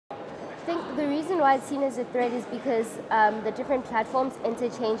I think the reason why it's seen as a threat is because the different platforms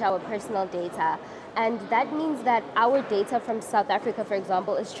interchange our personal data. And that means that our data from South Africa, for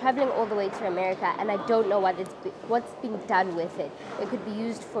example, is traveling all the way to America, and I don't know what's being done with it. It could be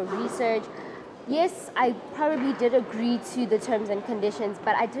used for research. Yes, I probably did agree to the terms and conditions,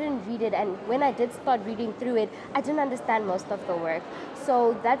 but I didn't read it, and when I did start reading through it, I didn't understand most of the work.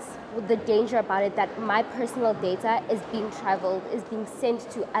 So that's the danger about it, that my personal data is being traveled, is being sent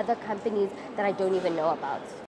to other companies that I don't even know about.